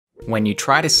When you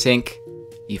try to sink,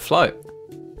 you float.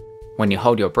 When you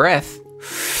hold your breath,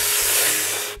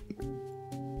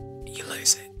 you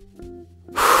lose it.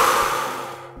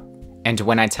 And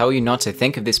when I tell you not to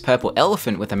think of this purple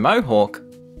elephant with a mohawk,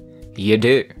 you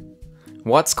do.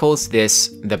 What's caused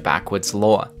this the backwards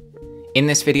law? In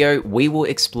this video, we will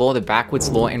explore the backwards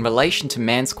law in relation to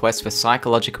man's quest for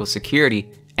psychological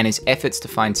security and his efforts to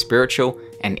find spiritual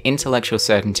and intellectual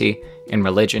certainty in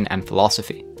religion and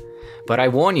philosophy. But I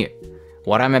warn you,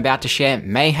 what I'm about to share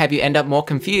may have you end up more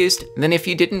confused than if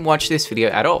you didn't watch this video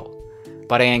at all.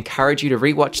 But I encourage you to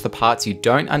rewatch the parts you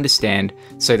don't understand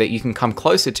so that you can come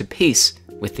closer to peace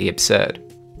with the absurd.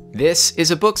 This is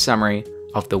a book summary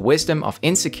of The Wisdom of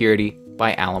Insecurity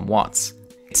by Alan Watts.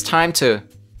 It's time to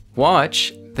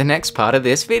watch the next part of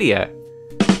this video.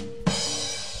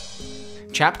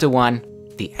 Chapter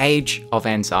 1, The Age of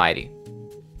Anxiety.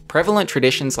 Prevalent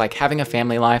traditions like having a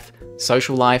family life,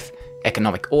 social life,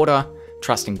 economic order,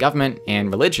 trust in government,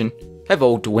 and religion have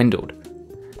all dwindled.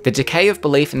 The decay of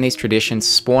belief in these traditions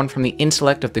spawned from the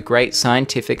intellect of the great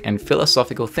scientific and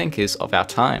philosophical thinkers of our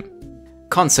time.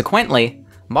 Consequently,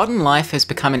 modern life has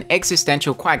become an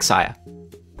existential quagmire.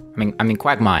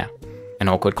 Quagmire, an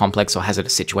awkward, complex, or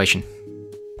hazardous situation.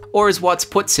 Or as Watts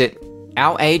puts it,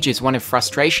 our age is one of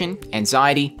frustration,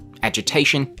 anxiety,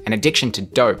 agitation, and addiction to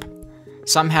dope.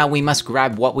 Somehow we must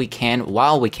grab what we can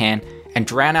while we can and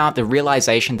drown out the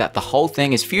realization that the whole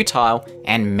thing is futile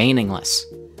and meaningless.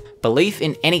 Belief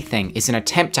in anything is an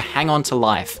attempt to hang on to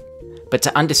life, but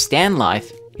to understand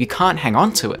life, you can't hang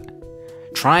on to it.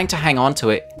 Trying to hang on to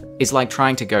it is like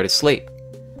trying to go to sleep.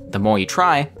 The more you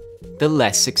try, the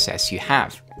less success you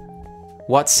have.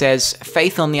 Watts says,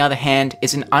 faith on the other hand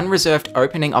is an unreserved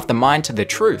opening of the mind to the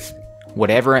truth,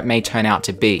 whatever it may turn out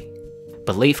to be.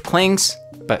 Belief clings,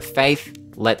 but faith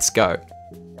lets go.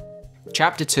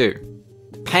 Chapter 2.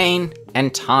 Pain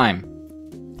and time.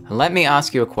 Let me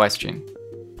ask you a question.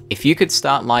 If you could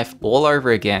start life all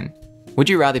over again, would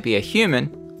you rather be a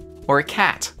human or a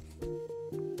cat?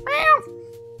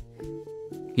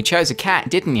 You chose a cat,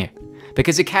 didn't you?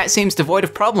 Because a cat seems devoid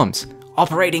of problems,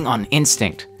 operating on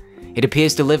instinct. It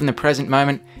appears to live in the present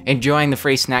moment, enjoying the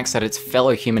free snacks that its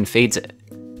fellow human feeds it.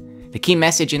 The key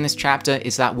message in this chapter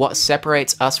is that what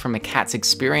separates us from a cat's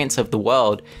experience of the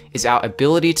world is our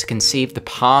ability to conceive the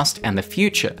past and the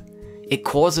future. It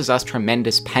causes us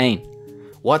tremendous pain.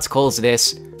 Watts calls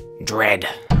this dread.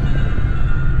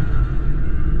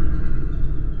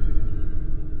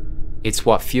 It's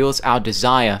what fuels our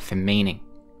desire for meaning.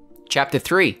 Chapter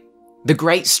 3. The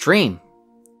Great Stream.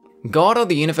 God or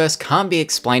the universe can't be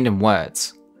explained in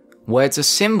words. Words are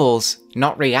symbols,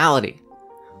 not reality.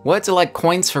 Words are like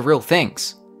coins for real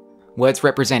things. Words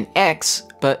represent X,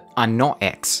 but are not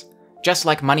X. Just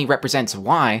like money represents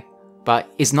Y,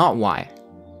 but is not Y.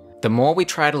 The more we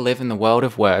try to live in the world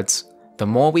of words, the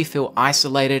more we feel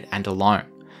isolated and alone.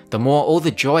 The more all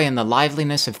the joy and the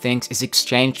liveliness of things is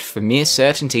exchanged for mere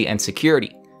certainty and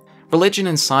security. Religion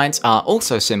and science are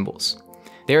also symbols.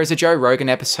 There is a Joe Rogan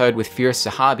episode with Firas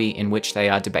Zahabi in which they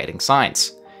are debating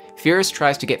science. Firas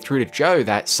tries to get through to Joe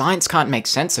that science can't make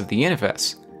sense of the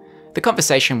universe. The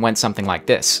conversation went something like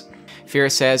this.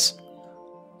 Firas says,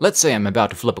 "Let's say I'm about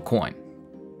to flip a coin."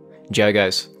 Joe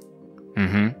goes,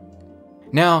 "Mm-hmm.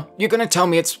 Now, you're gonna tell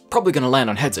me it's probably gonna land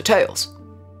on heads or tails?"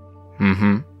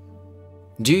 "Mm-hmm.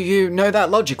 Do you know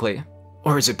that logically?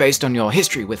 Or is it based on your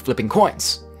history with flipping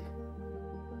coins?"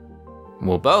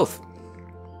 "Well, both."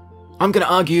 "I'm gonna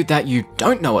argue that you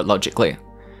don't know it logically.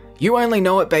 You only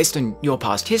know it based on your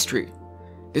past history.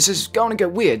 This is going to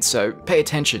get weird, so pay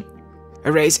attention.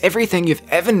 Erase everything you've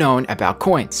ever known about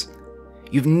coins.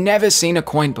 You've never seen a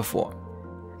coin before.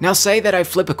 Now say that I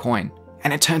flip a coin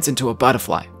and it turns into a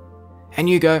butterfly. And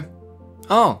you go,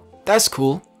 oh, that's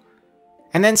cool.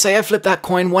 And then say I flip that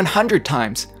coin 100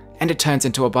 times and it turns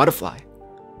into a butterfly.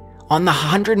 On the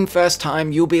 101st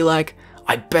time, you'll be like,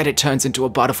 I bet it turns into a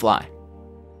butterfly.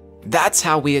 That's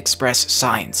how we express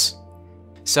science.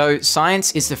 So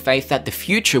science is the faith that the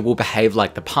future will behave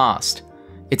like the past.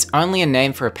 It's only a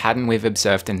name for a pattern we've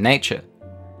observed in nature.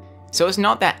 So it's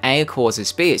not that A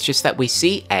causes B, it's just that we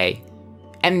see A,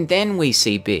 and then we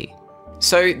see B.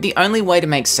 So the only way to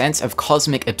make sense of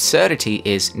cosmic absurdity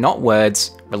is not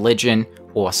words, religion,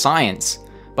 or science,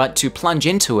 but to plunge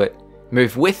into it,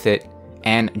 move with it,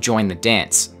 and join the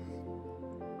dance.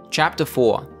 Chapter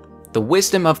 4. The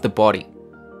Wisdom of the Body.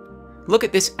 Look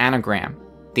at this anagram.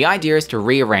 The idea is to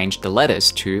rearrange the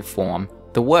letters to form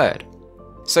the word.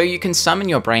 So you can summon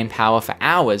your brain power for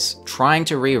hours trying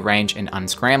to rearrange and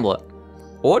unscramble it.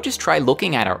 Or just try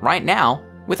looking at it right now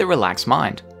with a relaxed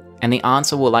mind, and the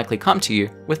answer will likely come to you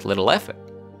with little effort.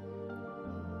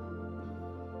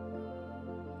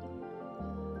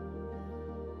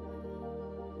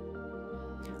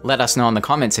 Let us know in the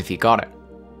comments if you got it.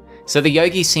 So the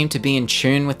yogis seem to be in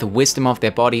tune with the wisdom of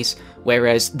their bodies,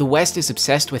 whereas the West is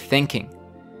obsessed with thinking.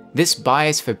 This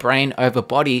bias for brain over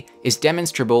body is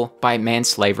demonstrable by man's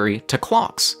slavery to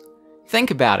clocks.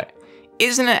 Think about it.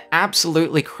 Isn't it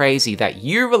absolutely crazy that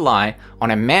you rely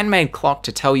on a man-made clock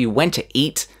to tell you when to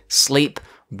eat, sleep,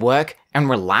 work, and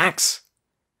relax?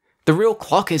 The real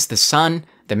clock is the sun,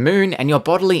 the moon, and your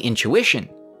bodily intuition.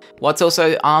 Watts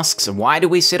also asks, why do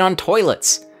we sit on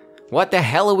toilets? What the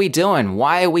hell are we doing?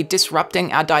 Why are we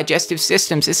disrupting our digestive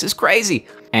systems? This is crazy.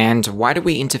 And why do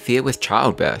we interfere with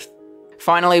childbirth?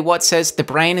 Finally, Watts says the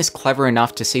brain is clever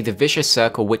enough to see the vicious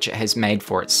circle which it has made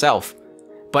for itself,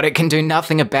 but it can do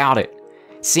nothing about it.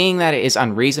 Seeing that it is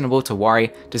unreasonable to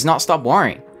worry does not stop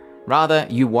worrying. Rather,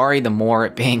 you worry the more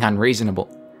at being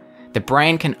unreasonable. The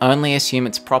brain can only assume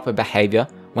its proper behavior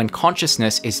when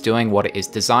consciousness is doing what it is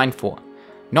designed for.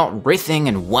 Not writhing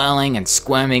and whirling and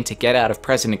squirming to get out of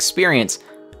present experience,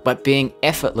 but being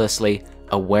effortlessly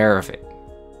aware of it.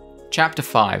 Chapter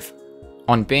 5.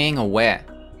 On being aware.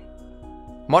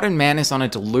 Modern man is on a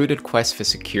deluded quest for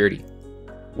security.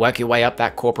 Work your way up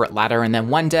that corporate ladder and then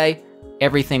one day,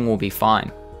 everything will be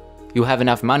fine. You'll have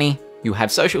enough money, you'll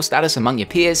have social status among your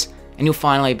peers, and you'll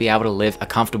finally be able to live a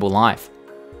comfortable life.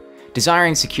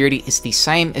 Desiring security is the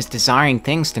same as desiring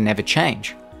things to never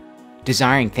change.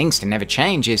 Desiring things to never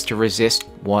change is to resist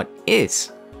what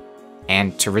is.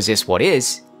 And to resist what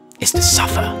is to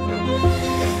suffer.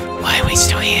 Why are we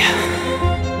still here?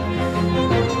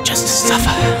 Just to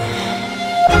suffer.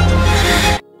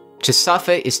 To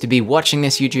suffer is to be watching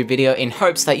this YouTube video in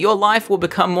hopes that your life will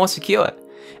become more secure.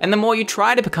 And the more you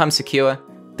try to become secure,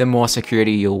 the more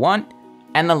security you'll want,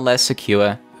 and the less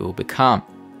secure you will become.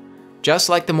 Just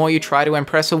like the more you try to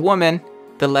impress a woman,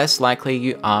 the less likely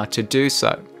you are to do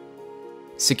so.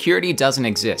 Security doesn't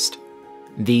exist.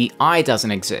 The I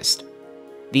doesn't exist.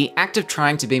 The act of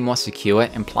trying to be more secure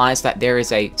implies that there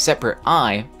is a separate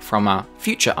I from a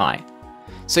future I.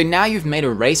 So now you've made a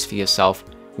race for yourself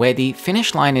where the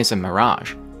finish line is a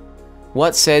mirage.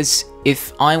 Watts says,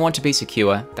 if I want to be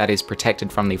secure, that is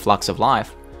protected from the flux of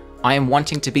life, I am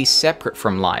wanting to be separate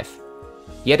from life.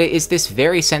 Yet it is this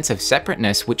very sense of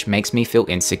separateness which makes me feel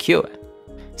insecure.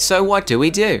 So what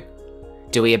do?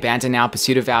 Do we abandon our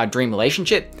pursuit of our dream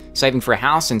relationship, saving for a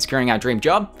house and securing our dream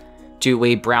job? Do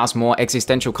we browse more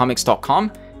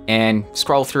existentialcomics.com and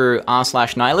scroll through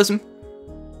r/nihilism?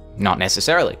 Not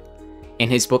necessarily. In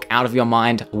his book Out of Your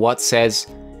Mind, Watts says,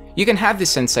 you can have this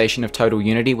sensation of total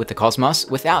unity with the cosmos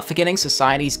without forgetting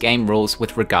society's game rules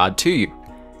with regard to you.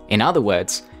 In other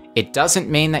words, it doesn't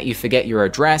mean that you forget your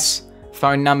address,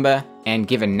 phone number, and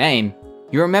given name.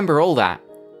 You remember all that,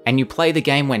 and you play the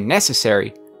game when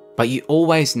necessary, but you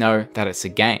always know that it's a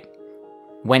game.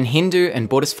 When Hindu and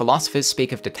Buddhist philosophers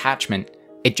speak of detachment,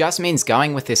 it just means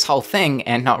going with this whole thing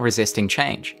and not resisting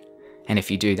change. And if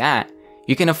you do that,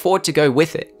 you can afford to go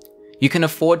with it. You can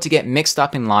afford to get mixed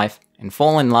up in life and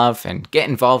fall in love and get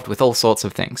involved with all sorts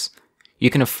of things. You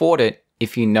can afford it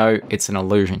if you know it's an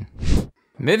illusion.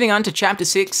 Moving on to chapter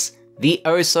 6, the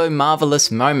oh so marvelous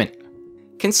moment.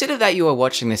 Consider that you are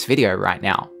watching this video right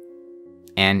now.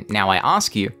 And now I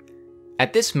ask you,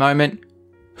 at this moment,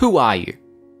 who are you?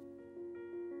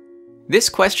 This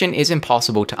question is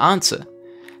impossible to answer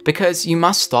because you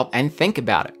must stop and think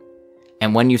about it.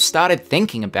 And when you've started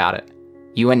thinking about it,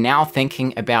 you are now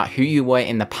thinking about who you were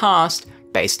in the past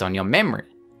based on your memory.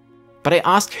 But I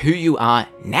ask who you are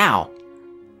now.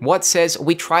 Watts says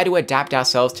we try to adapt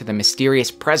ourselves to the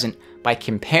mysterious present by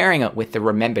comparing it with the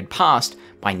remembered past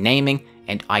by naming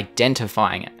and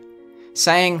identifying it.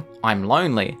 Saying, I'm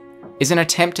lonely, is an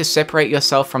attempt to separate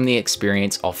yourself from the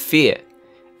experience of fear.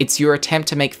 It's your attempt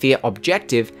to make fear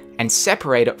objective and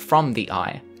separate it from the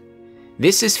I.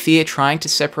 This is fear trying to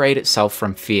separate itself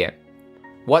from fear.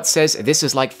 Watts says this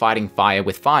is like fighting fire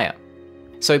with fire.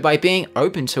 So by being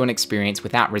open to an experience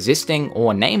without resisting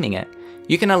or naming it,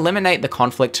 you can eliminate the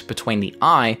conflict between the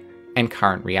I and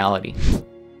current reality.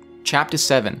 Chapter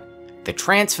 7. The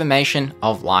Transformation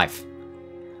of Life.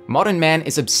 Modern man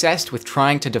is obsessed with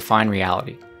trying to define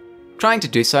reality. Trying to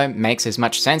do so makes as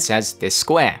much sense as this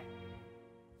square.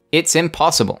 It's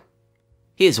impossible.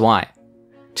 Here's why.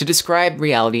 To describe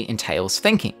reality entails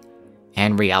thinking,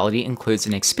 and reality includes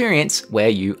an experience where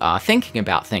you are thinking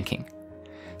about thinking.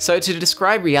 So to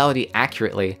describe reality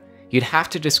accurately, you'd have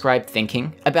to describe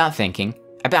thinking about thinking,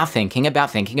 about thinking, about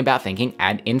thinking, about thinking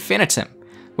ad infinitum,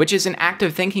 which is an act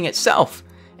of thinking itself,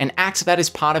 an act that is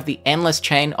part of the endless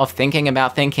chain of thinking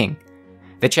about thinking.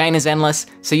 The chain is endless,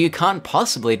 so you can't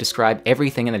possibly describe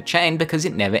everything in the chain because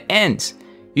it never ends.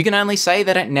 You can only say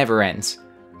that it never ends,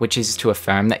 which is to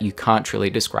affirm that you can't truly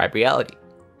describe reality.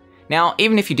 Now,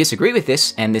 even if you disagree with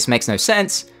this, and this makes no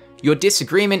sense, your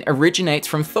disagreement originates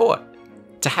from thought.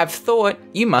 To have thought,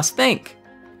 you must think.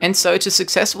 And so to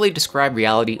successfully describe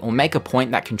reality or make a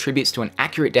point that contributes to an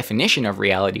accurate definition of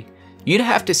reality, you'd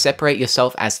have to separate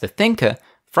yourself as the thinker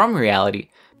from reality,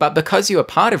 but because you are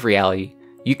part of reality,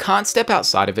 you can't step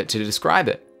outside of it to describe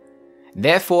it.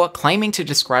 Therefore, claiming to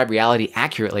describe reality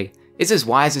accurately is as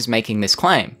wise as making this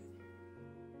claim.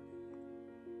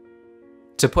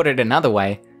 To put it another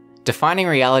way, defining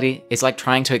reality is like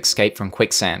trying to escape from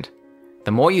quicksand.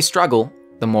 The more you struggle,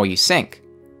 the more you sink.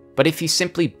 But if you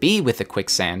simply be with the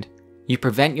quicksand, you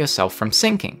prevent yourself from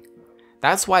sinking.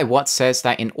 That's why Watts says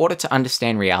that in order to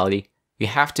understand reality, you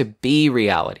have to be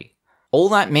reality. All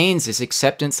that means is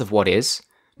acceptance of what is,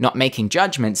 not making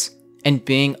judgments, and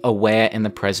being aware in the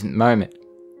present moment.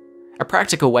 A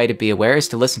practical way to be aware is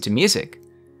to listen to music,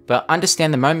 but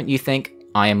understand the moment you think,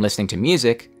 I am listening to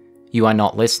music, you are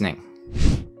not listening.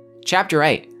 Chapter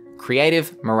 8,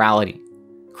 Creative Morality.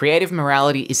 Creative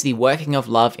morality is the working of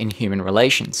love in human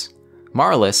relations.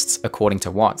 Moralists, according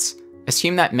to Watts,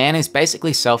 assume that man is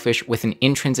basically selfish with an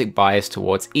intrinsic bias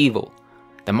towards evil.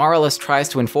 The moralist tries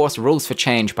to enforce rules for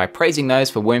change by praising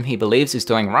those for whom he believes is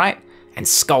doing right, and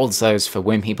scolds those for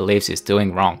whom he believes is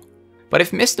doing wrong. But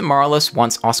if Mr. Moralist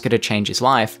wants Oscar to change his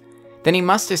life, then he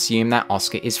must assume that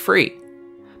Oscar is free.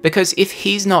 Because if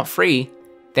he's not free,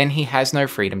 then he has no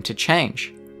freedom to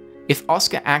change. If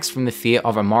Oscar acts from the fear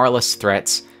of a moralist's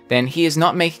threats, then he is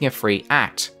not making a free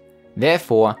act.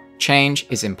 Therefore, change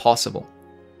is impossible.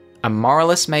 A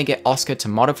moralist may get Oscar to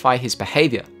modify his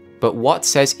behavior, but Watts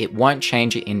says it won't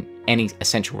change it in any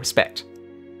essential respect.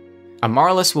 A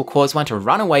moralist will cause one to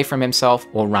run away from himself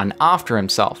or run after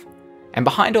himself, and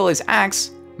behind all his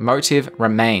acts, motive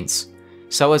remains.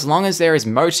 So as long as there is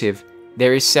motive,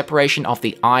 there is separation of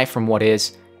the I from what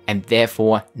is, and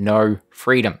therefore no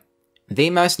freedom. The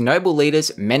most noble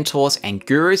leaders, mentors, and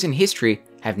gurus in history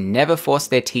have never forced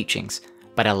their teachings,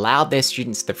 but allowed their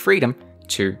students the freedom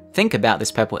to think about this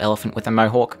purple elephant with a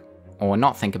mohawk, or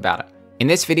not think about it. In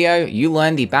this video, you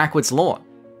learn the backwards law,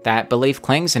 that belief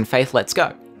clings and faith lets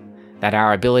go, that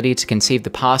our ability to conceive the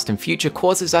past and future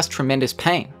causes us tremendous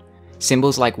pain.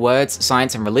 Symbols like words,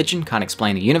 science, and religion can't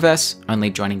explain the universe, only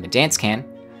joining the dance can.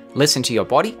 Listen to your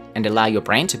body and allow your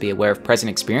brain to be aware of present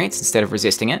experience instead of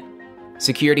resisting it.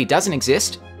 Security doesn't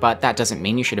exist, but that doesn't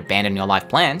mean you should abandon your life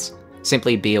plans.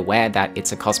 Simply be aware that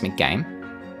it's a cosmic game.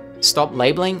 Stop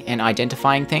labeling and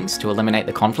identifying things to eliminate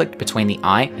the conflict between the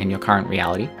I and your current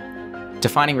reality.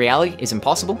 Defining reality is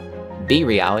impossible. Be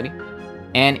reality.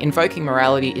 And invoking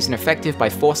morality isn't effective by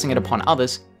forcing it upon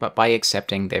others, but by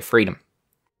accepting their freedom.